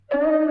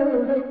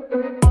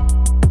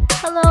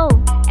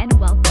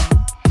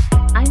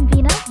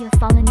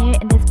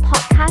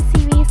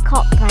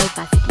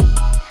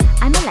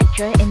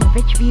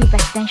View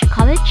Residential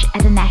College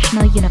at the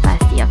National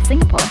University of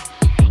Singapore.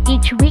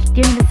 Each week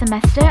during the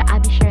semester, I'll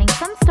be sharing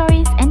some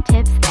stories and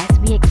tips as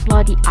we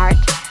explore the art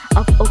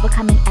of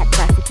overcoming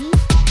adversity,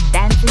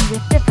 dancing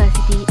with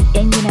diversity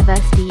in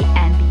university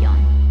and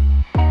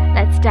beyond.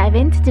 Let's dive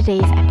into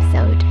today's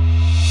episode.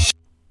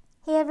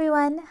 Hey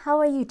everyone, how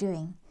are you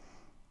doing?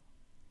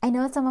 I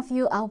know some of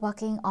you are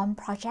working on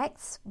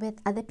projects with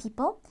other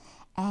people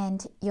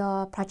and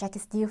your project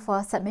is due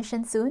for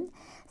submission soon.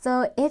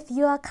 So if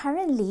you are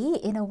currently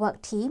in a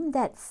work team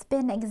that's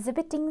been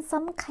exhibiting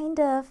some kind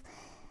of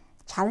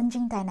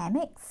challenging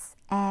dynamics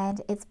and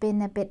it's been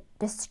a bit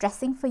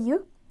distressing for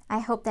you, I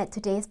hope that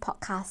today's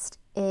podcast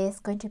is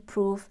going to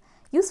prove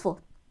useful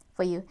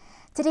for you.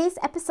 Today's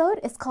episode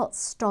is called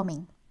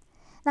Storming.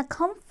 Now,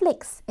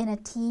 conflicts in a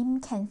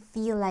team can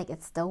feel like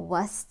it's the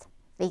worst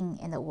thing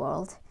in the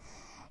world.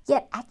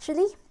 Yet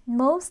actually,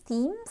 most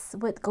teams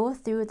would go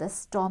through the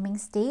storming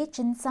stage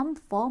in some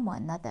form or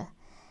another.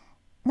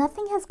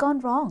 Nothing has gone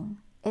wrong.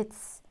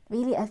 It's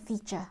really a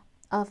feature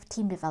of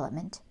team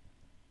development.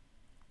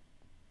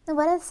 Now,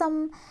 what are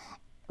some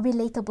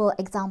relatable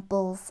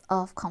examples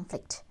of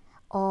conflict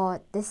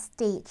or this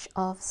stage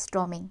of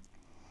storming?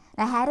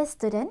 I had a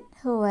student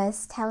who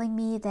was telling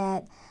me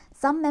that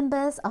some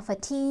members of a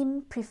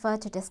team prefer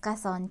to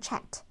discuss on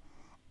chat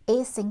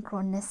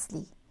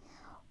asynchronously,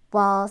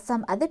 while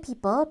some other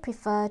people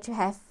prefer to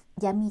have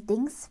their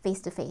meetings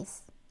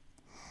face-to-face.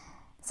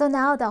 So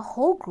now the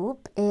whole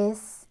group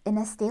is in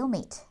a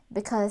stalemate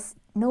because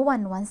no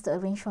one wants to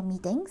arrange for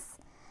meetings,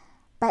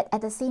 but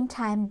at the same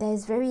time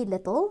there's very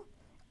little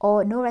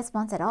or no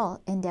response at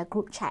all in their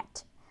group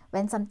chat.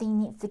 When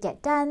something needs to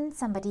get done,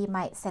 somebody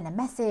might send a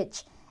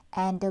message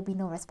and there'll be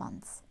no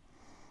response.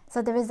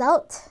 So the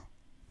result,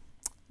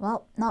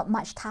 well, not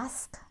much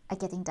tasks are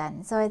getting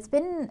done. So it's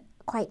been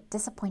quite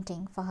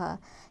disappointing for her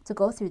to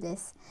go through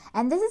this.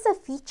 And this is a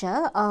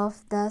feature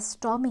of the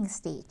storming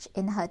stage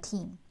in her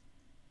team.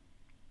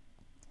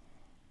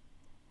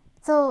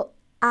 So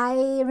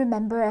I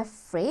remember a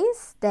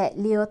phrase that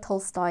Leo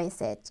Tolstoy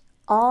said,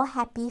 "All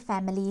happy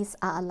families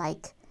are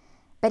alike,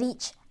 but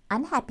each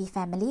unhappy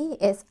family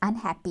is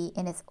unhappy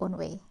in its own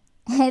way."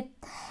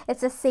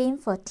 It's the same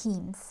for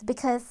teams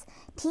because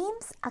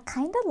teams are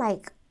kind of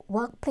like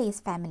workplace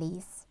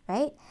families,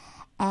 right?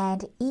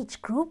 And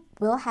each group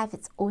will have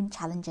its own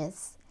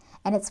challenges.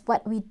 And it's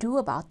what we do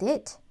about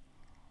it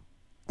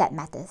that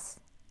matters.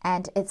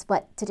 And it's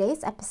what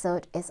today's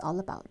episode is all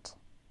about.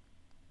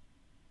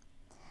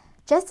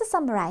 Just to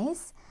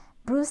summarize,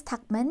 Bruce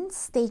Tuckman's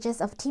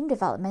stages of team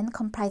development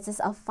comprises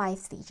of 5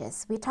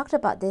 stages. We talked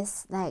about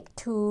this like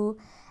 2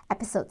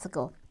 episodes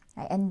ago.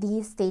 Right? And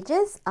these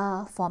stages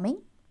are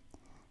forming,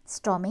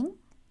 storming,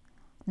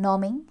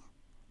 norming,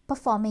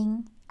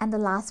 performing, and the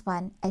last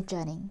one,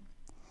 adjourning.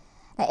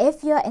 Now,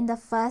 if you're in the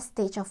first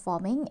stage of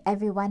forming,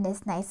 everyone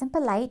is nice and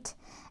polite.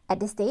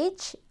 At the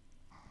stage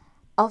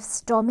of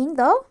storming,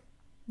 though,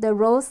 the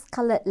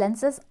rose-colored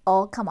lenses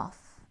all come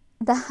off.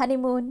 The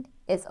honeymoon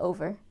is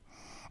over.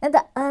 And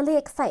the early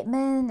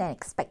excitement and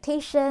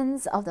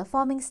expectations of the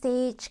forming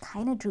stage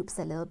kind of droops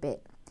a little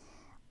bit,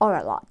 or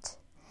a lot.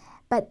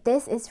 But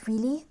this is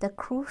really the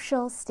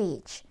crucial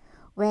stage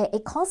where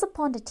it calls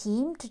upon the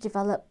team to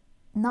develop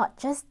not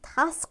just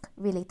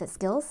task-related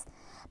skills,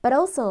 but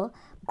also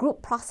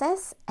group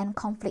process and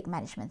conflict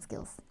management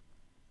skills.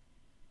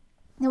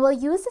 Now we'll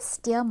use the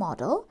STEER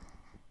model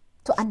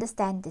to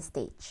understand this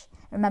stage.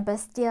 Remember,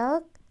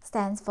 STEER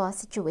stands for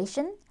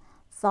situation,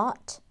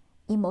 thought,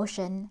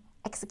 emotion,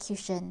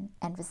 execution,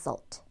 and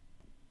result.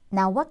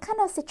 Now, what kind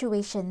of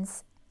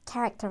situations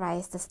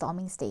characterize the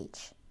storming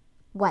stage?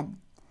 1.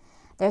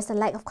 There's a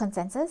lack of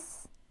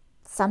consensus,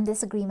 some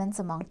disagreements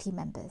among team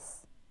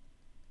members.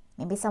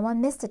 Maybe someone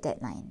missed a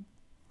deadline.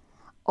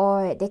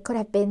 Or there could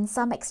have been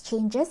some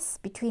exchanges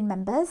between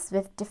members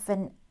with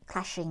different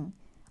clashing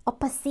or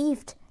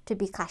perceived to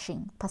be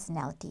clashing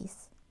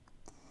personalities.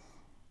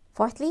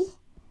 Fourthly,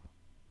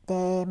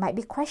 there might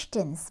be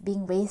questions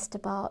being raised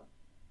about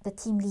the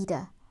team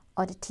leader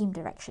or the team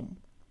direction.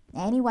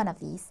 Any one of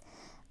these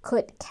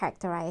could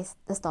characterize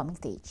the storming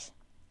stage.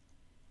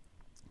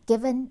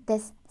 Given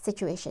this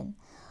situation,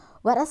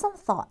 what are some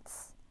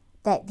thoughts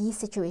that these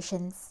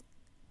situations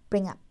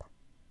bring up?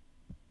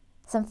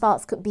 Some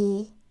thoughts could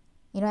be,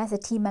 as a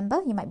team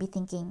member, you might be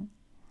thinking,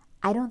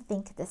 I don't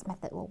think this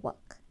method will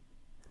work.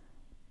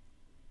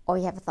 Or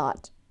you have a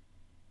thought,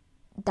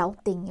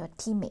 doubting your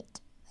teammate,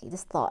 like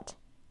this thought,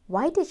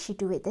 why did she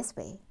do it this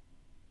way?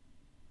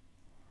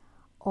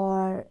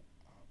 Or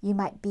you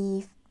might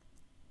be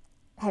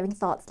having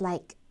thoughts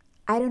like,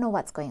 I don't know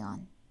what's going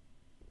on.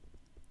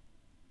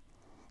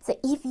 So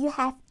if you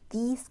have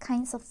these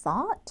kinds of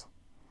thought,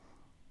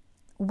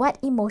 what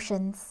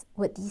emotions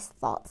would these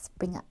thoughts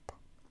bring up?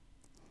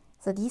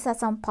 So these are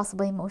some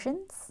possible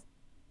emotions.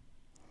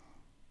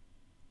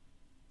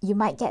 You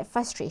might get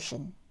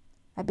frustration,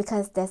 right,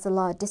 because there's a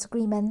lot of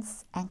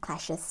disagreements and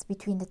clashes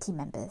between the team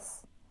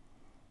members.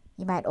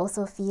 You might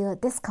also feel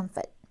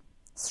discomfort,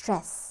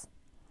 stress,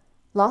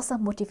 loss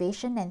of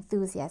motivation and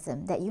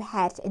enthusiasm that you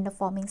had in the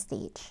forming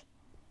stage.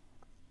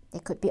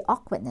 There could be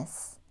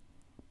awkwardness,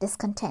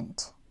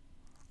 discontent,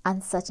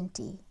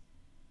 uncertainty,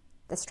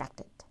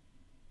 distracted.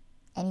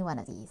 Any one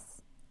of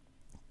these.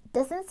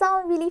 Doesn't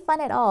sound really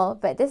fun at all,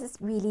 but this is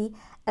really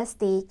a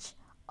stage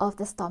of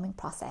the storming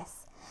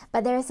process.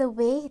 But there is a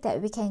way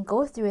that we can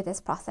go through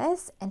this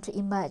process and to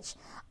emerge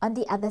on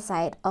the other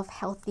side of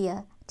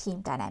healthier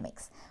team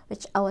dynamics,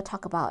 which I will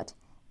talk about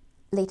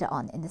later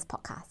on in this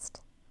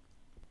podcast.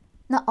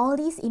 Now, all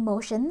these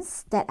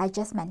emotions that I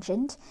just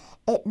mentioned,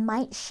 it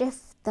might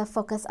shift the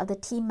focus of the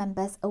team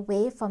members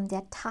away from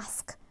their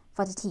task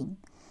for the team,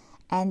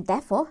 and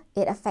therefore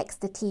it affects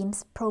the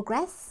team's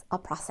progress or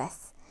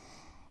process.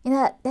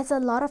 There's a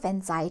lot of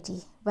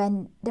anxiety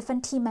when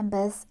different team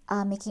members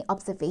are making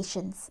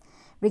observations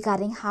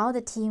regarding how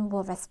the team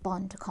will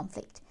respond to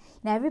conflict.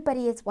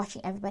 Everybody is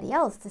watching everybody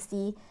else to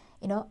see,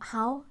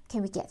 how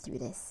can we get through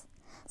this?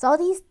 So all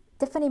these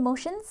different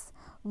emotions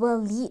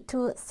will lead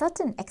to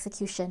certain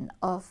execution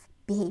of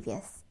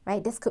behaviors,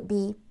 right? This could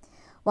be,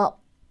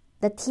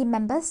 the team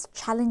members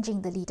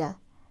challenging the leader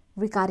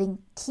regarding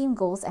team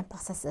goals and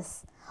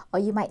processes, or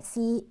you might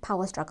see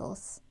power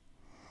struggles.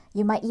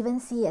 You might even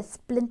see a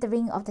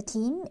splintering of the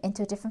team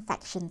into different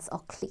factions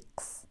or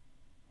cliques.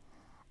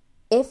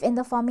 If in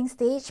the forming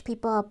stage,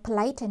 people are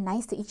polite and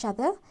nice to each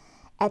other,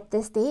 at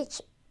this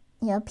stage,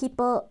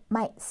 people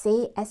might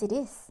say as it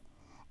is.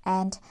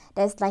 And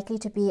there's likely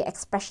to be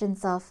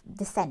expressions of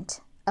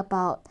dissent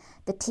about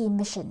the team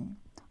mission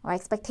or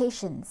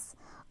expectations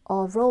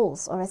or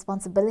roles or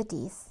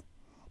responsibilities.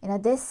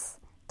 This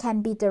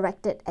can be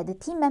directed at the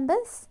team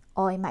members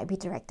or it might be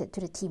directed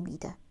to the team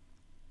leader.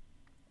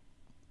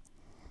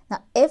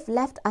 Now, if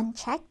left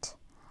unchecked,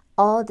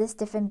 all these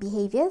different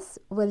behaviors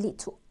will lead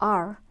to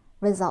R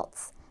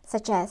results,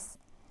 such as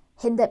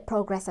hindered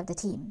progress of the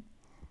team.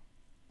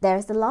 There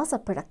is the loss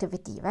of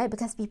productivity, right?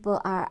 Because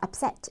people are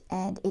upset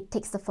and it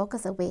takes the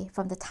focus away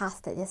from the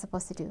task that they're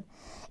supposed to do.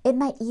 It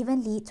might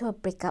even lead to a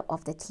breakup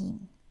of the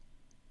team.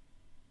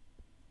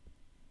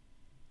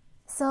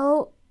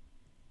 So,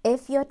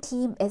 if your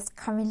team is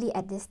currently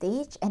at this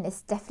stage, and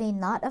it's definitely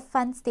not a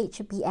fun stage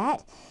to be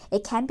at,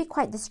 it can be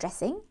quite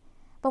distressing.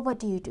 But what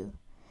do you do?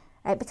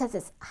 Right? Because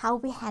it's how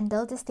we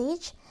handle the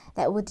stage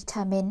that will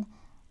determine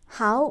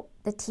how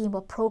the team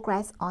will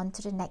progress on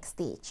to the next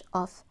stage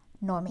of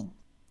norming.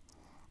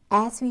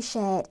 As we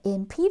shared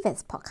in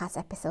previous podcast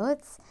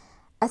episodes,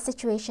 a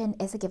situation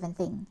is a given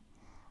thing,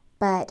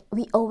 but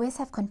we always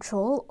have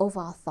control over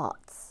our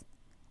thoughts.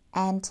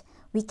 And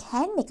we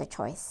can make a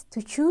choice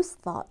to choose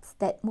thoughts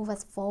that move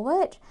us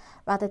forward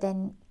rather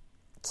than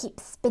keep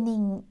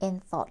spinning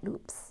in thought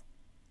loops.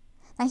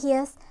 Now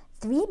here's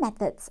 3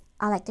 methods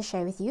I like to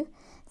share with you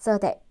so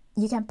that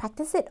you can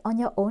practice it on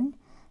your own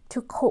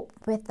to cope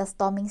with the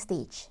storming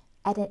stage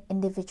at an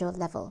individual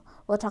level.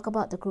 We'll talk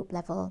about the group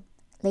level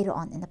later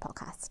on in the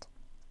podcast.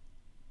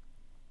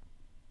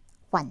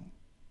 1.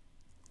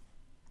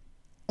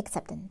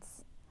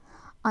 Acceptance.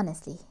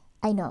 Honestly,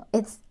 I know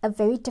it's a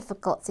very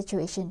difficult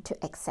situation to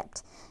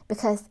accept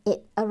because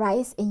it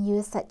arises in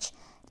you such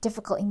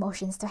difficult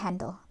emotions to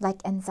handle,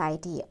 like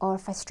anxiety or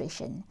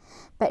frustration.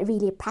 But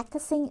really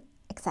practicing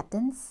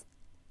acceptance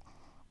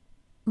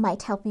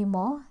might help you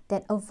more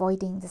than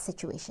avoiding the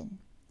situation.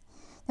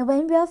 Now,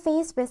 when we are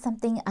faced with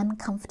something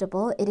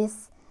uncomfortable, it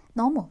is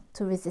normal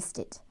to resist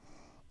it.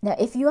 Now,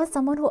 if you are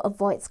someone who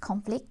avoids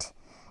conflict,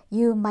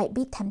 you might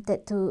be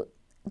tempted to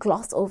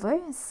gloss over,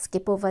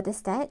 skip over this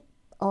step,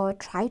 or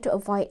try to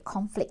avoid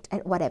conflict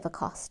at whatever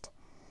cost.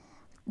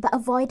 But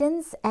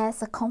avoidance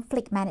as a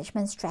conflict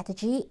management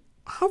strategy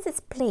has its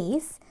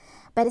place,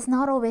 but it's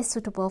not always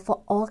suitable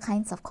for all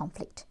kinds of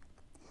conflict.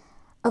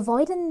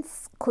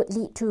 Avoidance could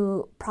lead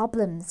to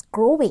problems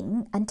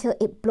growing until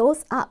it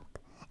blows up.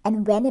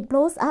 And when it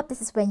blows up,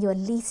 this is when you're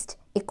least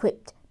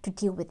equipped to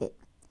deal with it.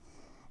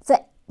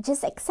 So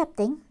just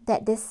accepting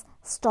that this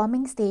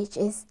storming stage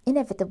is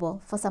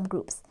inevitable for some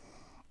groups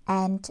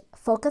and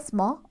focus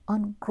more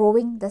on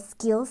growing the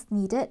skills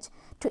needed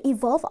to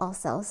evolve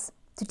ourselves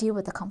to deal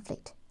with the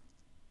conflict.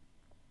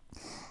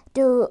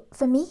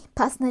 For me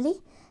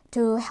personally,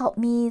 to help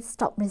me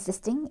stop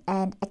resisting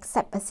and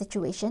accept a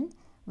situation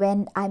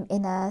when I'm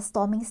in a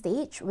storming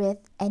stage with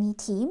any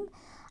team,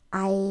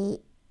 I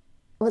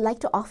would like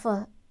to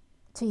offer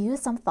to you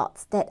some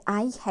thoughts that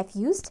I have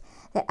used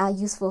that are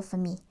useful for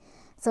me.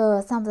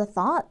 So some of the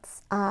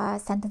thoughts are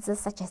sentences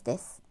such as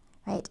this,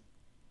 right?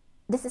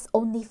 This is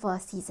only for a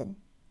season.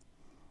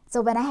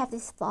 So when I have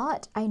this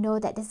thought, I know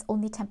that this is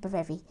only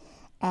temporary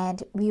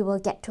and we will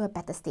get to a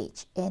better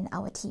stage in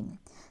our team.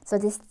 So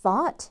this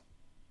thought,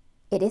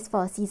 it is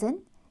for a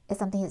season, is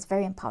something that's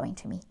very empowering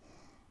to me.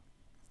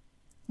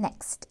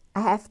 Next,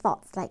 I have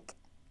thoughts like,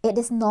 it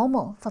is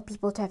normal for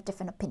people to have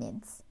different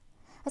opinions.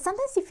 But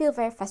sometimes you feel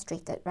very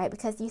frustrated, right?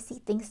 Because you see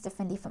things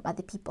differently from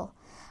other people.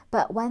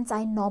 But once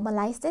I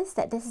normalize this,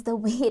 that this is the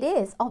way it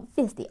is,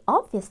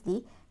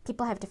 obviously,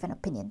 people have different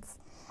opinions.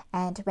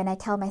 And when I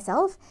tell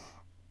myself,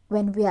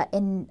 when we are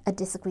in a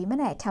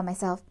disagreement, I tell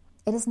myself,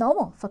 it is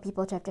normal for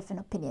people to have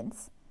different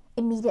opinions.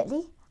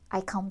 Immediately,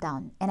 I calm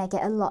down and I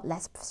get a lot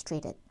less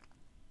frustrated.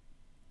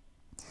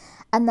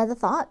 Another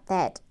thought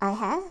that I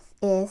have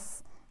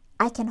is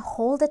I can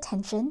hold the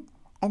tension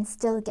and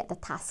still get the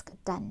task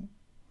done.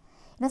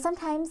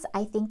 Sometimes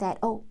I think that,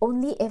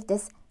 only if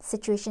this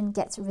situation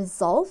gets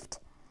resolved,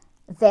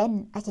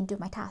 then I can do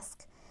my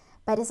task.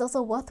 But it's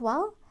also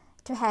worthwhile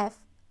to have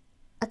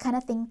a kind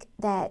of think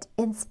that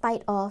in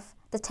spite of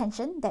the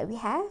tension that we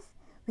have,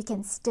 we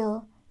can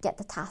still get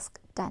the task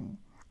done.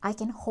 I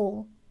can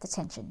hold the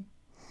tension.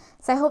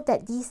 So I hope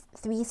that these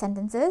 3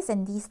 sentences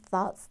and these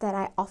thoughts that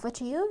I offer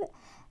to you,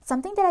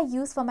 something that I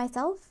use for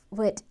myself,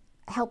 would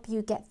help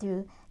you get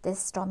through this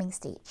storming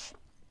stage.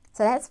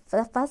 So that's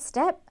the first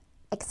step,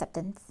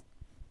 acceptance.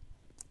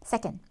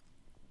 Second,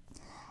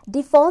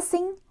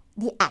 divorcing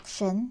the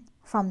action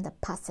from the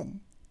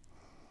person.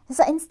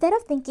 So instead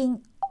of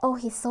thinking,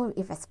 he's so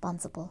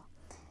irresponsible,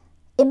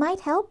 it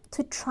might help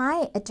to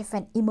try a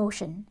different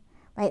emotion,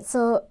 right?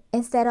 So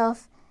instead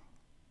of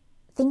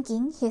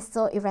thinking he's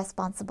so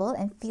irresponsible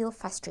and feel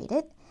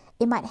frustrated,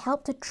 it might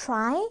help to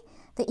try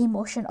the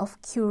emotion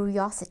of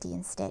curiosity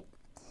instead.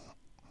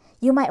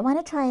 You might want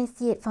to try and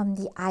see it from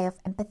the eye of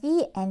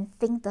empathy and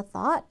think the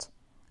thought,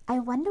 I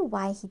wonder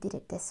why he did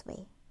it this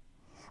way.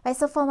 Right?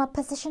 So from a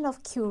position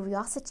of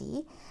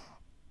curiosity,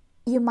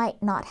 you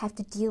might not have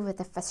to deal with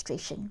the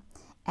frustration,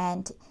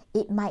 and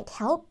it might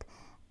help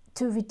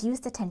to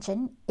reduce the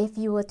tension if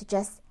you were to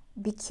just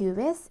be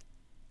curious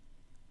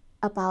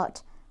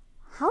about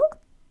how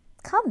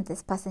come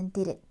this person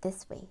did it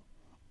this way,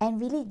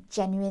 and really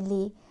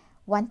genuinely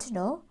want to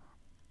know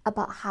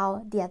about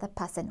how the other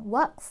person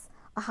works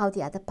or how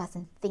the other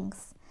person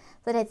thinks,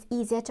 so that it's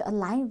easier to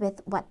align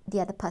with what the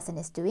other person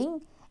is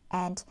doing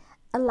and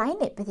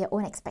align it with your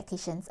own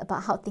expectations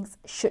about how things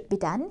should be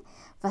done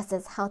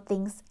versus how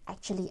things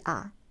actually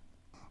are.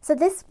 So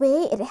this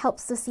way, it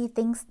helps to see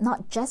things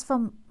not just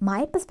from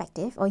my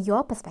perspective or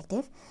your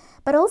perspective,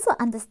 but also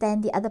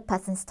understand the other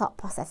person's thought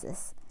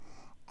processes.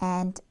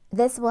 And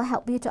this will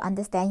help you to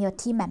understand your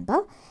team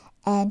member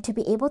and to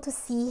be able to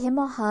see him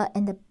or her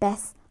in the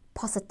best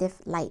positive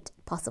light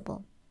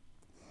possible.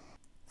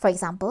 For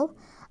example,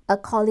 a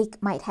colleague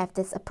might have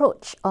this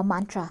approach or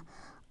mantra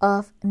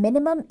of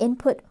minimum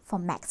input for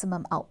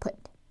maximum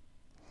output.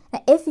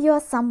 Now, if you're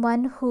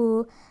someone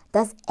who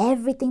does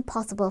everything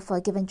possible for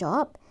a given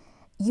job,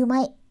 you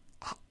might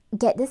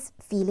get this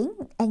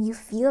feeling and you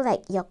feel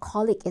like your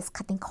colleague is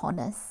cutting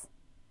corners.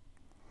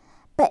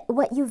 But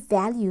what you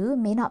value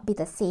may not be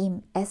the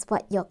same as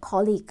what your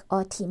colleague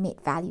or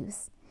teammate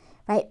values,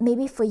 right?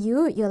 Maybe for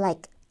you, you're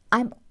like,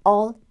 I'm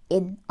all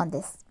in on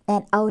this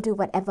and I'll do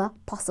whatever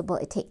possible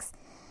it takes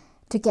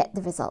to get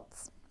the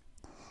results.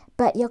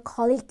 But your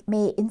colleague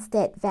may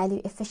instead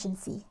value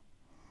efficiency.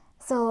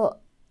 So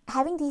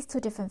having these 2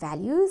 different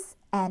values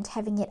and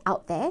having it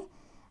out there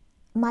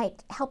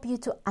might help you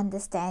to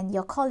understand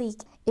your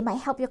colleague. It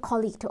might help your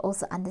colleague to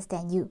also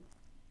understand you.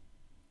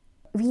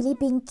 Really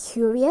being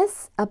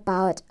curious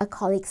about a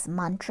colleague's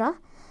mantra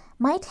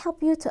might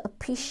help you to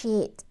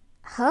appreciate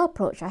her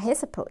approach or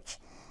his approach,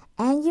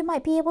 and you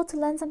might be able to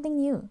learn something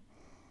new.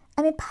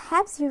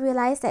 Perhaps you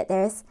realize that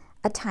there's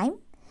a time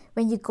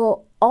when you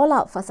go all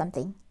out for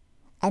something,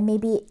 and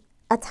maybe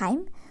a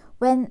time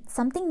when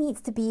something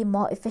needs to be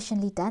more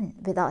efficiently done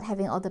without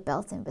having all the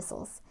bells and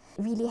whistles.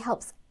 It really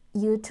helps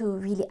you to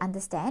really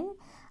understand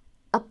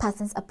a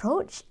person's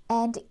approach,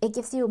 and it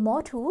gives you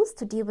more tools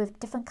to deal with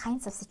different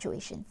kinds of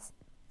situations.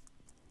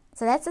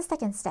 So that's the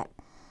second step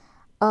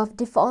of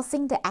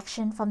divorcing the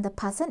action from the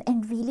person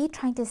and really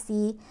trying to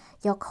see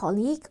your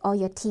colleague or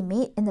your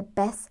teammate in the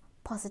best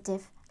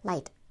positive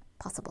light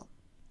possible.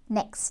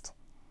 Next,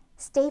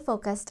 stay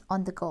focused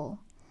on the goal.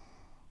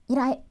 There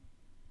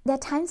are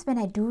times when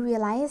I do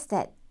realize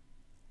that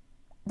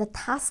the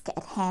task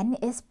at hand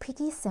is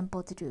pretty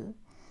simple to do.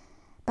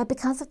 But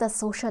because of the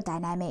social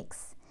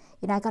dynamics,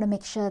 I got to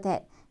make sure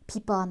that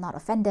people are not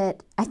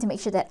offended. I have to make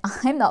sure that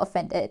I'm not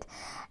offended.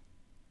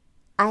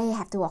 I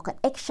have to walk on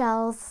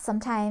eggshells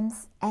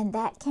sometimes, and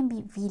that can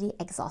be really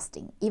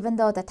exhausting, even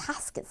though the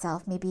task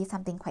itself may be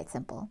something quite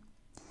simple.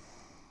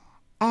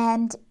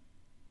 And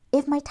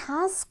if my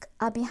tasks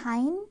are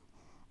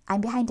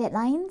I'm behind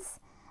deadlines,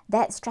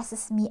 that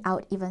stresses me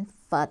out even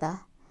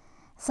further.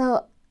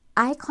 So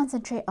I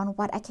concentrate on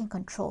what I can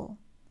control,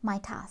 my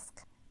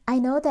task. I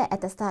know that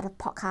at the start of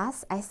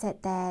podcast, I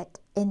said that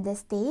in this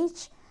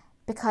stage,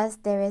 because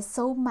there is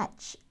so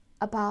much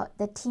about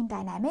the team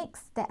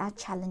dynamics that are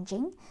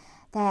challenging,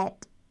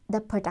 that the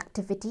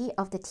productivity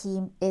of the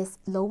team is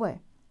lower.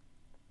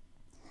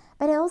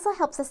 But it also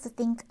helps us to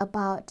think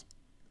about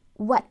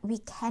what we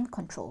can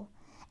control.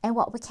 And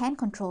what we can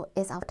control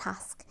is our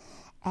task.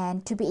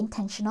 And to be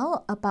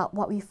intentional about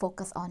what we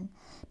focus on.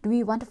 Do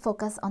we want to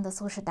focus on the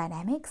social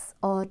dynamics,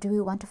 or do we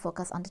want to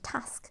focus on the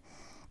task?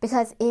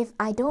 Because if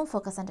I don't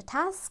focus on the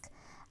task,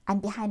 I'm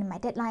behind in my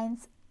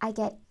deadlines, I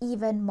get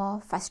even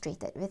more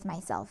frustrated with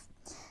myself.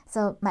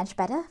 So much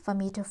better for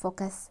me to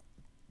focus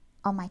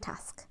on my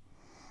task.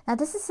 Now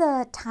this is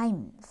a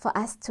time for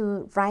us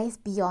to rise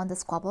beyond the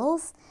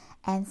squabbles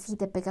and see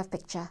the bigger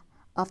picture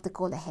of the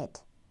goal ahead.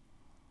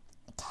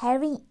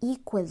 caring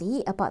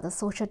equally about the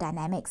social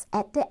dynamics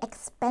at the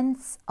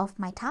expense of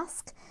my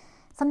task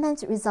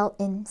sometimes result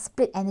in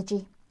split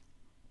energy.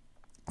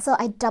 So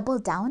I double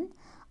down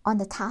on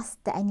the task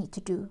that I need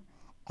to do,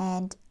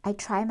 and I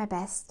try my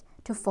best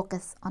to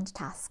focus on the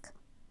task.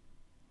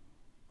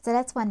 So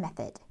that's one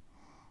method.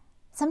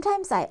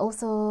 Sometimes I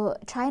also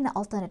try an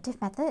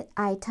alternative method.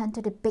 I turn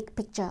to the big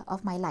picture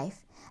of my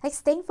life. Like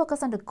staying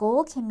focused on the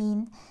goal can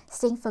mean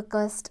staying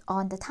focused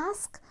on the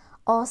task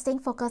or staying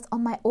focused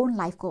on my own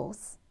life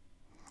goals.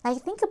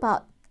 Like think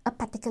about a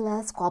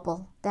particular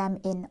squabble that I'm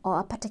in or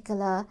a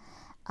particular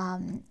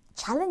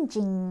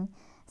challenging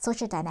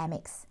social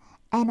dynamics.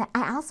 And I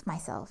ask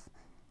myself,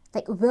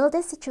 like, will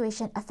this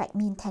situation affect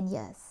me in 10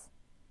 years?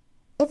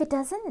 If it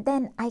doesn't,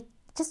 then I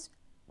just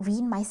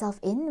rein myself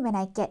in when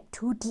I get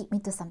too deep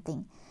into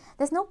something.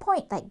 There's no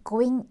point like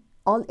going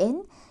all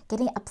in,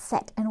 getting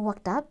upset and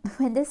worked up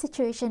when this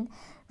situation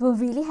will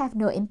really have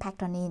no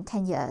impact on me in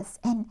 10 years.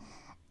 And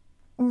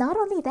not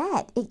only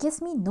that, it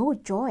gives me no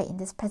joy in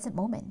this present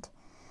moment.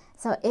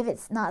 So if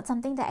it's not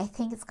something that I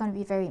think is going to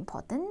be very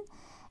important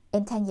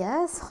in 10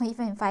 years or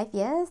even in 5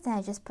 years, then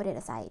I just put it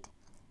aside.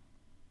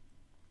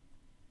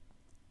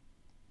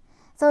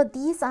 So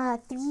these are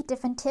 3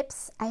 different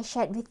tips I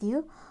shared with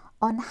you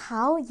on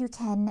how you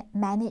can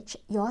manage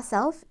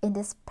yourself in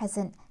this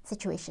present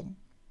situation.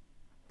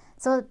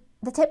 So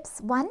the tips: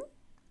 1,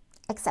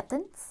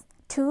 acceptance;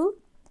 2,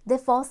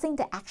 divorcing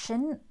the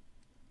action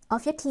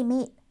of your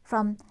teammate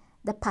from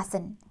the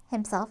person,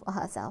 himself or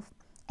herself;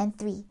 and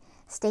 3,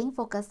 staying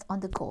focused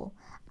on the goal,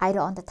 either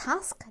on the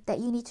task that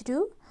you need to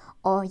do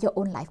or your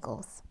own life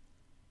goals.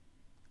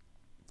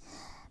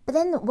 But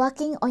then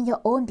working on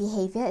your own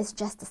behavior is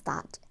just the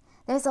start.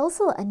 There's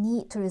also a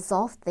need to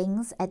resolve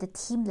things at the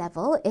team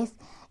level if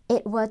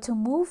it were to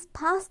move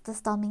past the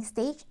storming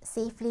stage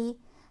safely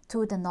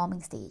to the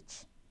norming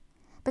stage.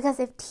 Because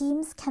if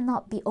teams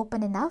cannot be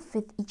open enough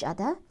with each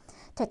other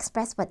to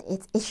express what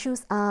its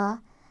issues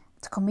are,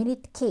 to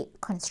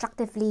communicate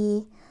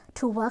constructively,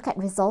 to work at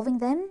resolving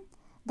them,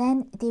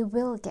 then they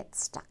will get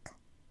stuck.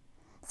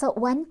 So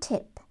one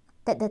tip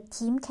that the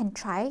team can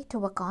try to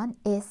work on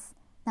is,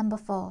 number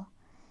 4,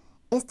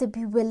 is to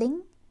be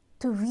willing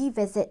to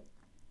revisit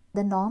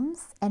the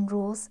norms and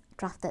rules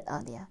drafted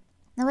earlier.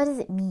 Now, what does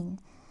it mean?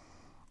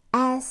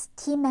 As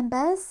team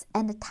members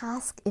and the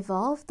task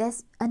evolve,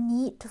 there's a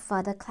need to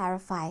further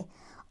clarify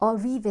or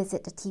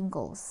revisit the team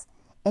goals,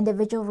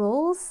 individual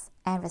roles,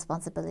 and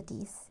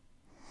responsibilities.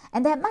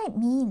 And that might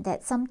mean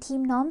that some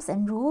team norms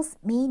and rules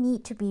may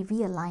need to be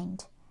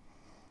realigned.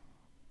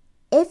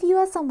 If you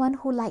are someone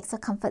who likes a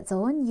comfort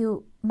zone,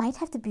 you might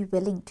have to be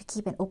willing to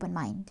keep an open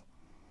mind.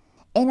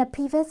 In a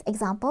previous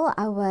example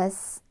I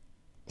was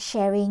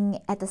sharing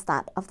at the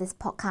start of this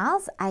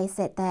podcast, I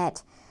said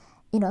that,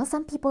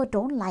 some people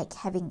don't like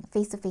having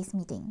face-to-face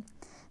meeting.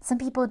 Some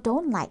people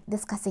don't like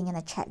discussing in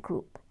a chat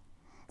group.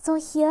 So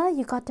here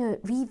you got to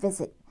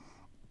revisit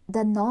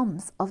the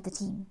norms of the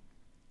team.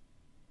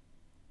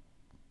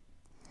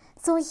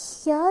 So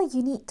here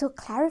you need to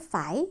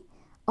clarify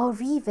or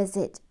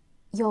revisit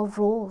your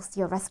roles,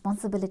 your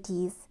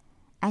responsibilities,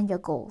 and your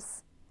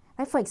goals.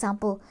 Right? For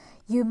example,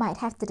 you might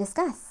have to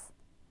discuss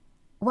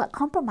what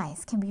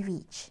compromise can we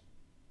reach,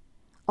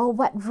 or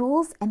what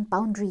rules and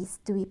boundaries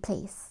do we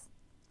place.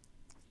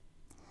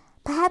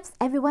 Perhaps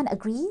everyone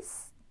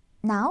agrees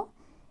now,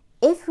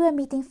 if we are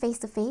meeting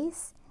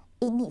face-to-face,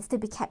 it needs to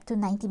be kept to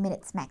 90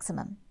 minutes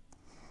maximum.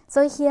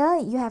 So here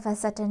you have a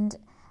certain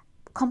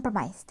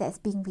compromise that's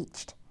being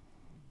reached.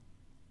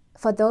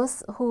 For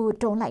those who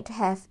don't like to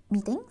have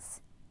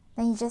meetings,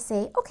 then you just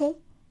say, okay,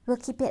 we'll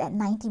keep it at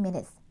 90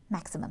 minutes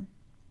maximum.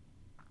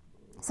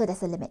 So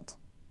there's a limit.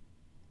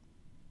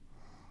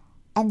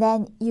 And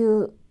then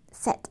you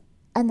set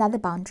another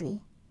boundary.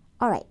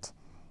 All right,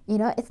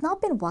 it's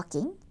not been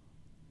working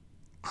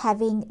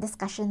having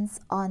discussions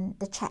on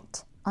the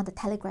chat, on the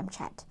Telegram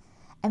chat.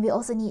 And we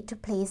also need to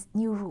place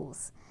new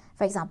rules.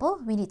 For example,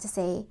 we need to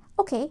say,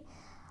 okay,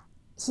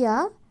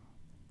 here,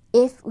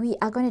 if we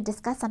are going to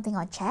discuss something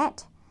on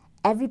chat,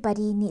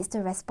 everybody needs to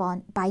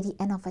respond by the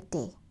end of a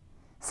day.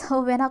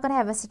 So we're not going to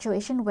have a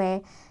situation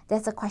where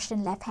there's a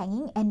question left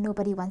hanging and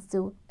nobody wants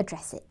to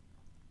address it.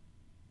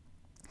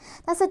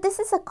 Now, so this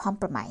is a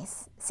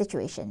compromise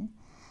situation,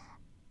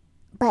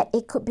 but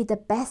it could be the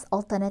best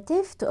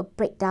alternative to a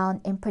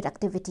breakdown in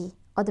productivity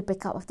or the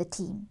breakup of the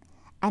team,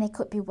 and it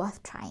could be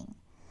worth trying.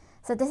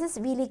 So this is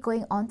really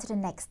going on to the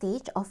next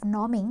stage of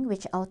norming,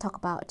 which I'll talk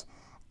about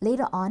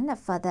later on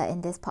further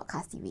in this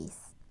podcast series.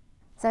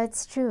 So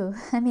it's true.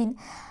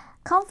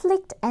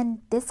 Conflict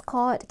and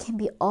discord can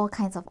be all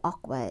kinds of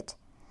awkward,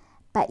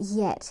 but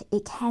yet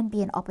it can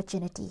be an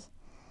opportunity.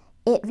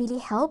 It really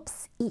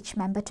helps each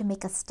member to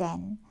make a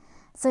stand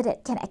so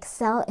that can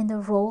excel in the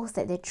roles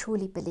that they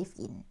truly believe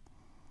in.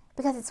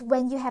 Because it's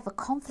when you have a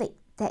conflict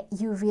that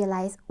you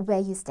realize where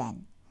you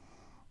stand.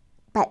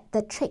 But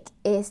the trick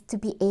is to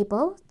be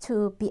able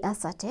to be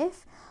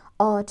assertive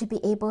or to be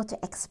able to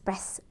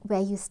express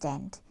where you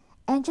stand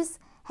and just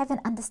have an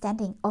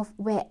understanding of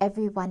where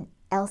everyone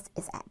else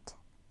is at.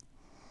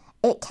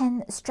 It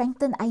can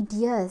strengthen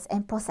ideas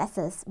and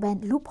processes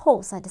when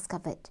loopholes are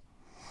discovered.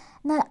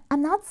 Now,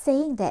 I'm not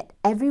saying that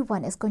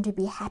everyone is going to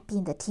be happy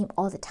in the team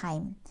all the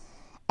time.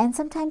 And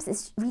sometimes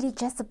it's really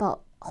just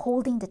about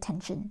holding the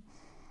tension,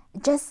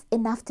 just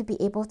enough to be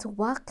able to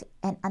work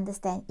and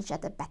understand each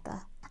other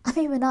better. I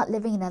mean, we're not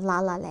living in a la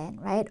la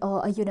land, right?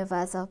 Or a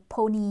universe of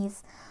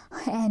ponies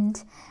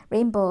and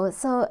rainbows.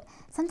 So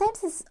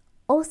sometimes it's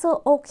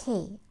also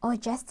okay or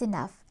just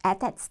enough at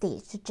that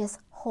stage to just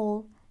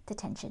hold the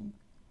tension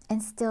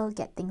and still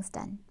get things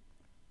done.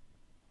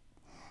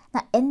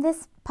 Now, in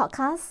this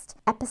podcast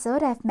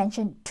episode, I've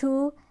mentioned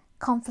 2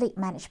 conflict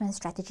management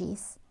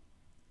strategies: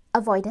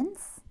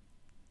 avoidance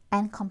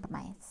and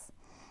compromise.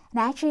 And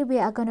actually, we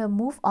are going to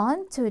move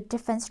on to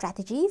different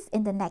strategies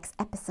in the next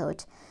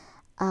episode.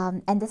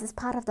 And this is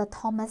part of the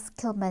Thomas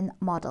Kilmann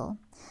model.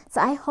 So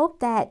I hope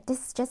that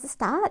this is just a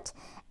start,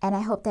 and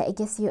I hope that it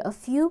gives you a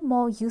few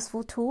more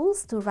useful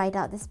tools to ride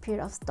out this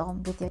period of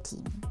storm with your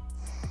team.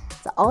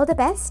 So all the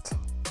best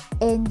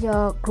in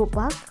your group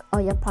work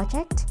or your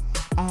project,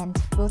 and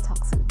we'll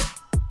talk soon.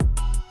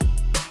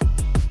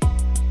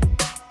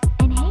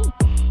 And hey,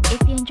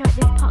 if you enjoyed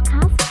this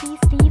podcast,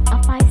 please leave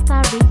a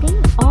 5-star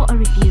rating or a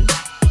review.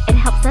 It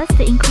helps us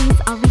to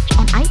increase our reach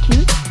on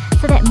iTunes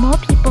so that more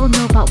people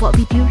know about what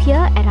we do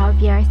here at our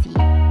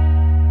VRC.